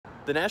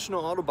The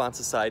National Audubon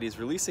Society is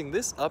releasing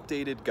this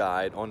updated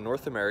guide on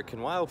North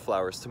American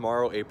wildflowers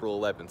tomorrow, April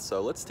 11th,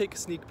 so let's take a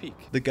sneak peek.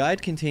 The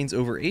guide contains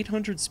over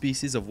 800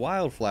 species of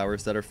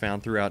wildflowers that are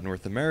found throughout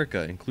North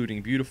America,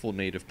 including beautiful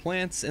native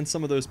plants and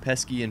some of those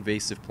pesky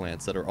invasive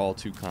plants that are all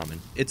too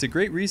common. It's a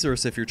great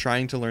resource if you're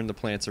trying to learn the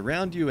plants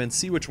around you and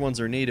see which ones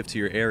are native to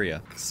your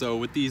area. So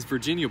with these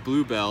Virginia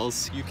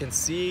bluebells, you can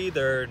see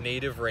their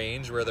native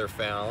range where they're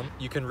found.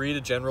 You can read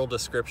a general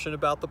description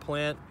about the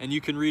plant, and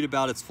you can read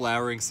about its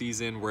flowering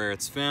season, where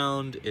it's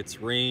found, its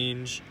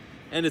range,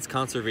 and its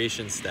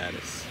conservation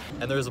status.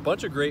 And there's a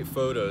bunch of great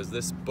photos.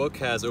 This book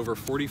has over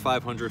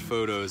 4,500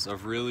 photos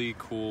of really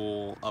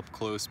cool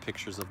up-close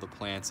pictures of the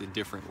plants in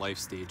different life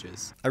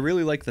stages. I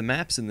really like the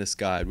maps in this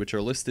guide, which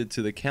are listed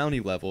to the county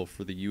level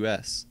for the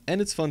US. And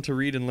it's fun to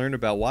read and learn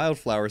about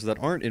wildflowers that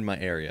aren't in my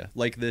area,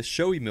 like this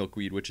showy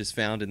milkweed, which is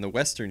found in the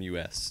western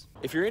US.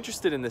 If you're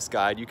interested in this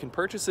guide, you can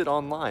purchase it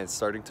online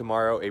starting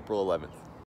tomorrow, April 11th.